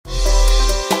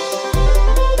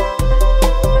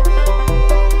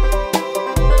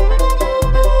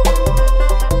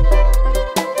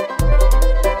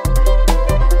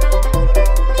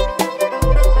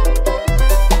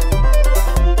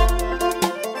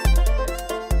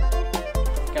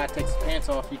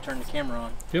cancel if you turn the camera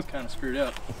on. Yep. It's kind of screwed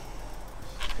up.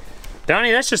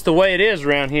 Donnie, that's just the way it is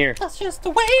around here. That's just the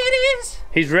way it is.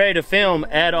 He's ready to film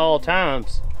at all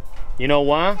times. You know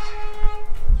why?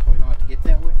 So we don't have to get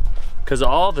that way. Because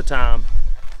all the time,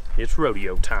 it's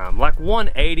rodeo time. Like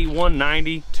 180,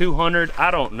 190, 200,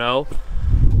 I don't know.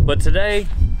 But today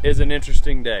is an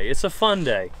interesting day. It's a fun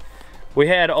day. We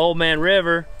had Old Man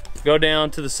River go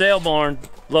down to the sale barn,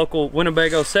 local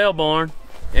Winnebago sale barn,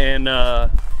 and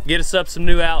get us up some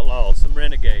new outlaws, some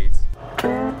renegades.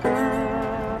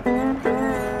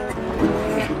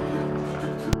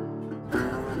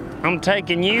 I'm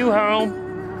taking you home.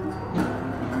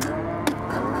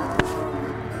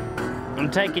 I'm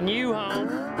taking you home.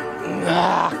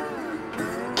 Ah.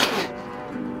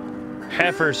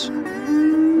 Heifers.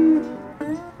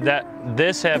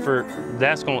 This heifer,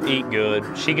 that's gonna eat good.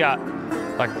 She got,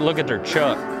 like, look at her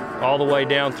chuck, all the way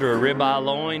down through a ribeye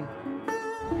loin.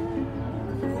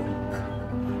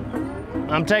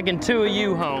 I'm taking 2 of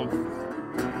you home.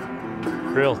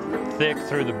 Real thick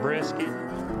through the brisket.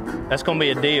 That's gonna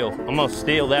be a deal. I'm gonna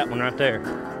steal that one right there.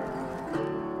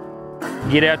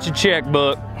 Get out your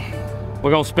checkbook.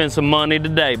 We're gonna spend some money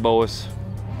today, boys.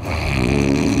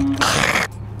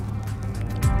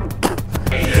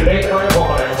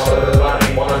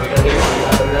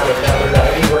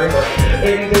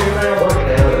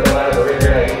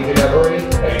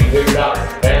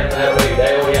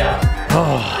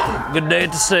 Oh, good day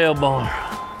at the sale barn.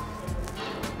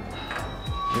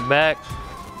 Get back.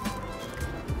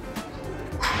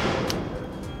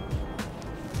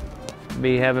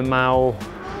 Be having my old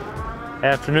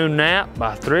afternoon nap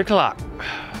by 3 o'clock.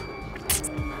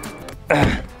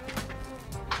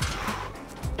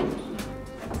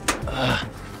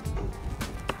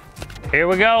 Here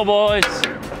we go, boys.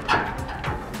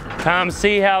 Time to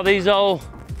see how these old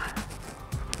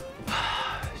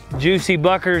juicy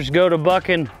buckers go to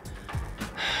bucking.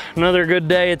 Another good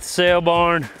day at the sale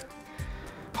barn.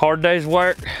 Hard day's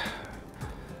work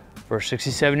for a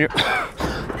 67-year-old.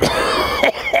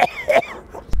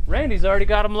 Randy's already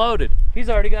got them loaded. He's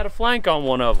already got a flank on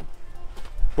one of them.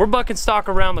 We're bucking stock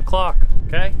around the clock,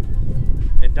 okay?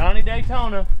 And Donnie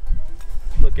Daytona,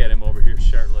 look at him over here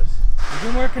shirtless. You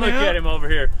been working out? Look at him over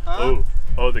here. Oh,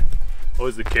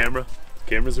 is the camera?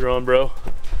 Cameras are on, bro.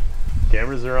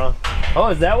 Cameras are on. Oh,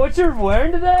 is that what you're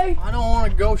wearing today? I don't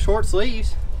want to go short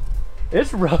sleeves.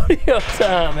 It's rodeo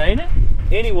time, ain't it?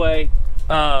 Anyway,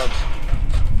 let's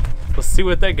see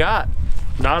what they got.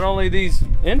 Not only these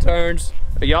interns,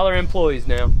 but y'all are employees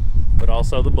now, but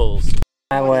also the bulls.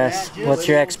 Hi Wes, what's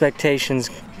your expectations?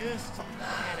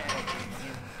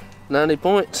 90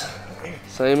 points,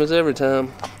 same as every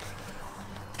time.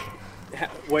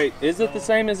 Wait, is it the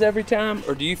same as every time,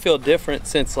 or do you feel different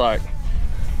since, like,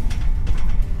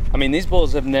 I mean, these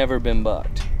bulls have never been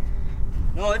bucked.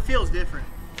 No, it feels different.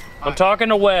 I'm talking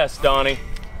to Wes, Donnie.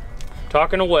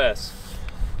 Talking to Wes.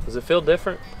 Does it feel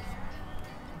different?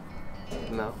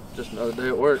 No, just another day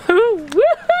at work.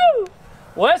 Woohoo!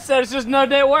 Wes said it's just another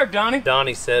day at work, Donnie.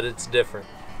 Donnie said it's different.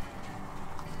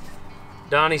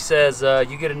 Donnie says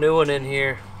you get a new one in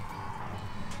here,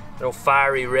 little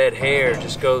fiery red hair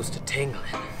just goes to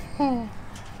tingling.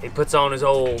 He puts on his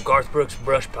old Garth Brooks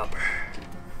brush popper.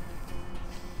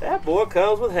 That boy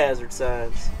comes with hazard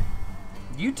signs.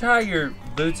 You tie your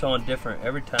boots on different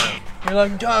every time. You're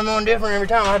like, tying them on different every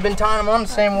time. I've been tying them on the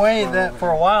same way that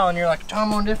for a while, and you're like, tie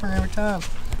them on different every time.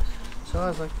 So I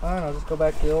was like, fine, I'll just go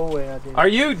back to the old way I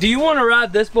did. Do you want to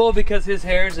ride this bull because his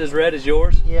hair is as red as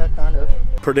yours? Yeah, kind of.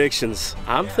 Predictions.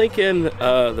 I'm thinking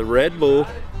the Red Bull,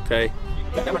 okay.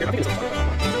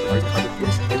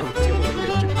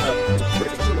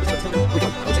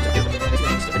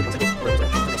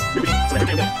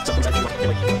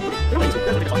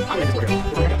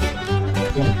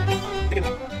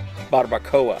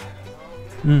 Barbacoa.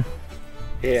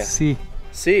 Yeah. See.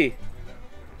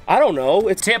 I don't know.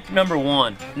 It's Tip number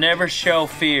 1, never show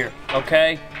fear,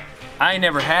 okay? I ain't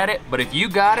never had it, but if you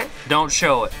got it, don't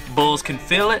show it. Bulls can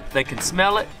feel it, they can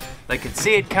smell it, they can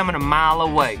see it coming a mile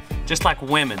away. Just like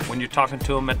women when you're talking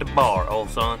to them at the bar, old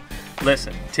son.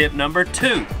 Listen, tip number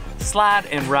 2, slide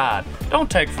and ride. Don't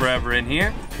take forever in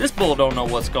here. This bull don't know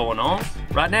what's going on.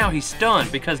 Right now he's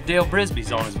stunned because Dale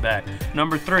Brisby's on his back.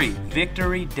 Number 3,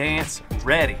 victory dance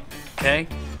ready, okay?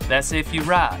 That's if you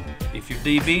ride. If you're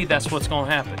DB, that's what's gonna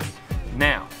happen.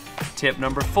 Now, tip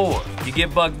number 4, you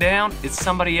get bugged down, it's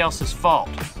somebody else's fault.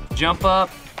 Jump up,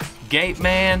 gate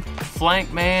man,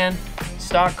 flank man,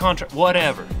 stock contract,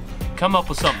 whatever. Come up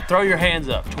with something, throw your hands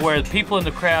up to where the people in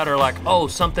the crowd are like, oh,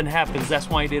 something happens, that's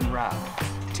why he didn't ride.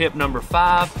 Tip number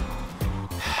 5,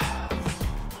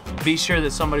 be sure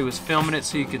that somebody was filming it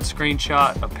so you could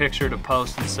screenshot a picture to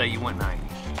post and say you went 90.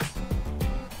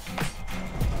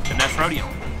 And that's rodeo.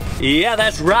 Yeah,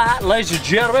 that's right, ladies and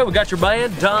gentlemen. We got your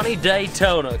man, Donnie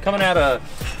Daytona, coming out of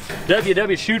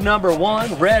WW shoot number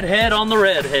 1, redhead on the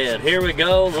redhead. Here we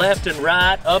go, left and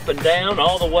right, up and down,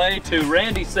 all the way to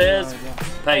Randy says,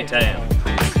 Paytown.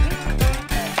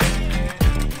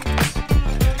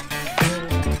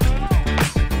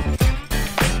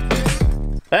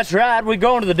 That's right, we're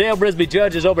going to the Dale Brisby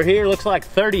judges over here. Looks like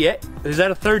 38. Is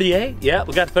that a 38? Yeah,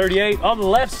 we got 38. On the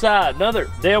left side, another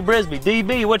Dale Brisby.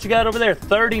 DB, what you got over there?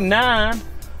 39.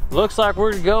 Looks like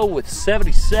we're gonna go with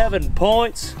 77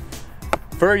 points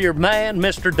for your man,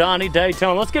 Mr. Donnie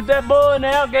Daytona. Let's get that boy in the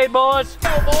outgate, boys.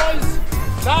 Go,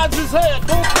 boys. Nods his head.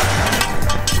 Go.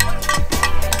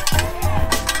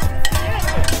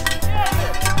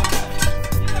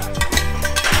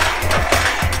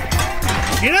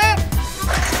 Get up!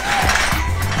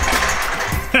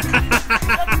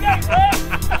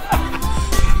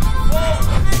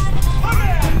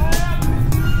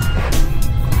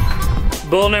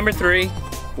 Bull number 3.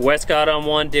 Wes got on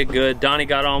 1, did good. Donnie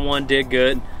got on 1, did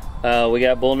good. We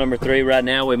got bull number 3 right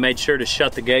now. We made sure to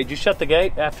shut the gate. Did you shut the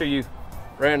gate after you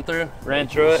ran through? Ran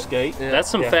through it? Skate. Yeah. That's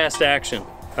some fast action.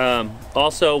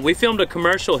 Also, we filmed a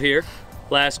commercial here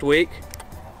last week.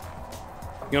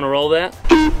 You wanna roll that?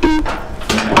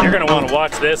 You're gonna wanna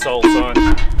watch this, old son.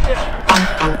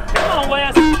 Come on,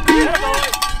 Wes.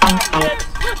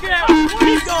 Look out.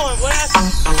 Keep going, Wes.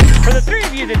 For the 3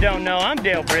 of you that don't know, I'm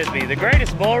Dale Brisby, the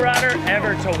greatest bull rider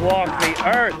ever to walk the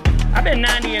earth. I've been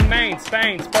 90 in Maine,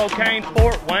 Spain, Spokane,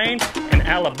 Fort Wayne, and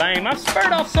Alabama. I've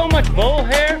spurred off so much bull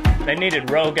hair, they needed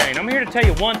Rogaine. I'm here to tell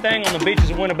you one thing on the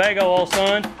beaches of Winnebago, old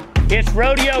son. It's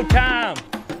rodeo time.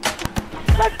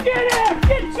 Let's get it!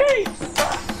 Get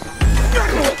cheap!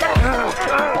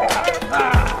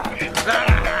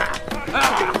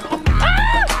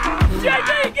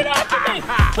 JD, get off of me!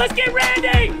 Let's get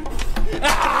Randy!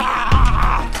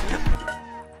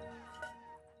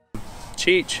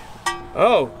 Cheech,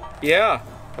 Oh, yeah.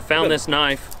 I found this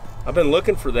knife, I've been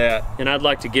looking for that. and I'd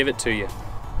like to give it to you.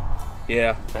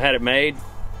 Yeah, I had it made.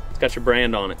 It's got your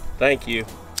brand on it. thank you.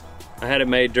 I had it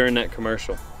made during that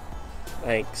commercial.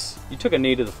 Thanks. You took a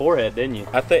knee to the forehead, didn't you?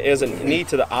 I think it was a knee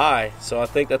to the eye, so I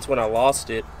think that's when I lost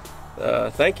it.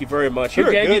 Thank you very much. Who You're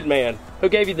a gave good you- man. Who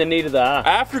gave you the knee to the eye?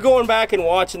 After going back and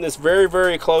watching this very,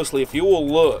 very closely, if you will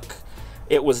look,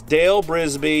 it was Dale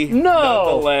Brisby. No.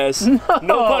 Nonetheless. No.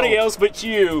 Nobody else but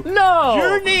you. No!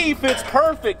 Your knee fits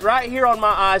perfect right here on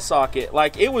my eye socket.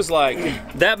 Like, it was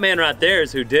like, That man right there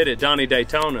is who did it, Donnie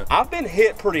Daytona. I've been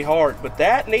hit pretty hard, but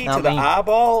that knee Not to the me.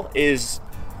 eyeball is,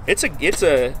 it's a game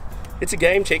changer.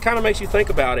 It kind of makes you think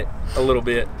about it a little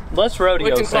bit. Let's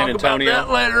rodeo San Antonio. About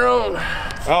that later on.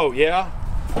 Oh, yeah?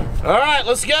 All right,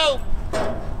 let's go.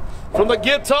 From the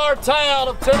guitar town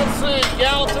of Tennessee,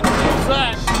 Gallatin,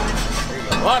 Zach.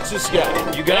 Watch this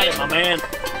guy. You got it, my man.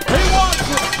 He wants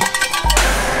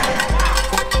it.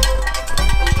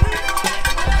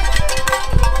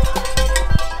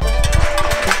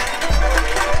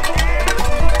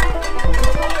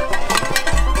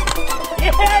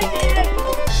 Yeah, he did!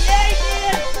 Yeah, he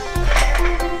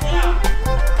did!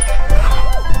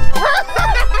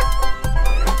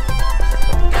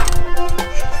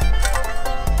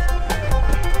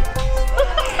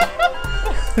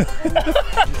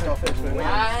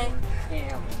 I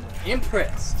am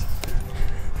impressed.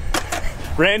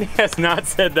 Randy has not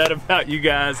said that about you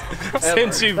guys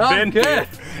since you've I'm been good. here.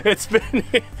 It's been,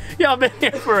 y'all been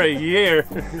here for a year.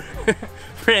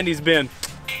 Randy's been,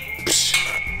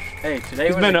 Hey, today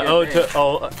he's was been a an good ode day.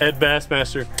 to Ed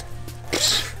Bassmaster.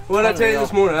 What did I tell you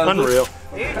this morning? Unreal.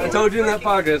 I told you in that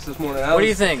podcast this morning. What do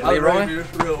you think, I was Leroy?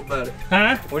 real about it.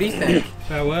 Huh? What do you think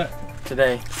What?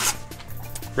 today?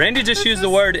 Randy just used the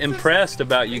word impressed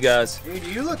about you guys. Dude,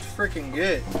 you looked freaking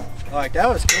good. Like, that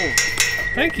was cool.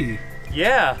 Thank you.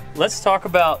 Yeah, let's talk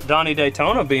about Donnie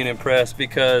Daytona being impressed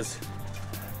because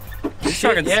he's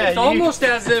talking. It's almost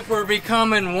as if we're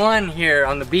becoming one here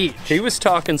on the beach. He was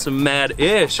talking some mad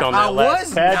ish on that I last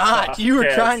was pad not. You were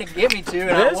podcast. trying to get me to,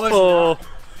 and I This was fool not.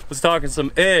 was talking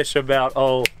some ish about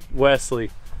old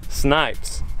Wesley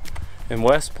Snipes, and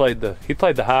Wes played the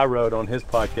high road on his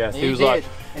podcast. He was did. like,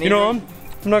 And you he know, did.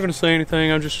 I'm not gonna say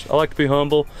anything. I like to be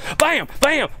humble. Bam,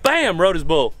 bam, bam. Rode his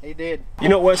bull. He did. You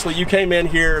know, Wesley, you came in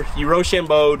here, you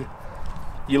Rochambeau'd,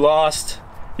 you lost.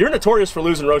 You're notorious for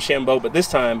losing Rochambeau, but this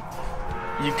time,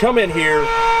 you come in here,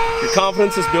 your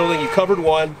confidence is building, you covered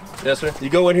one. Yes, sir.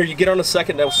 You go in here, you get on a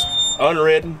second that was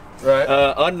unridden, Right.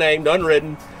 unnamed,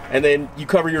 unridden, and then you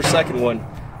cover your second one.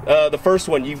 The first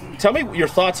one, you tell me your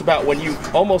thoughts about when you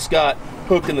almost got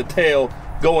hooked in the tail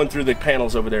going through the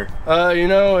panels over there? You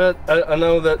know, I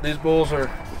know that these bulls are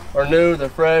new, they're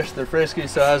fresh, they're frisky,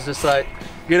 so I was just like,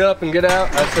 get up and get out.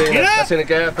 I seen a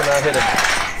gap and I hit it.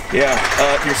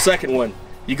 Yeah, your second one.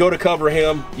 You go to cover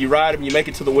him, you ride him, you make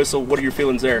it to the whistle. What are your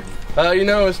feelings there? You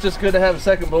know, it's just good to have a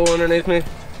second bull underneath me.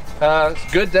 It's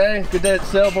a good day at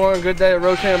Selborne, good day at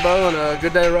Rochambeau, and a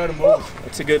good day of riding bulls.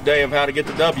 It's a good day of how to get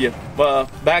the W.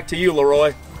 Back to you,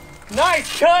 Leroy.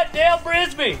 Nice cut, Dale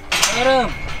Brisby.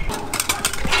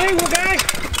 Hey, little guy.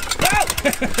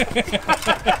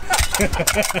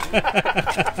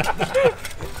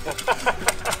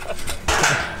 Go!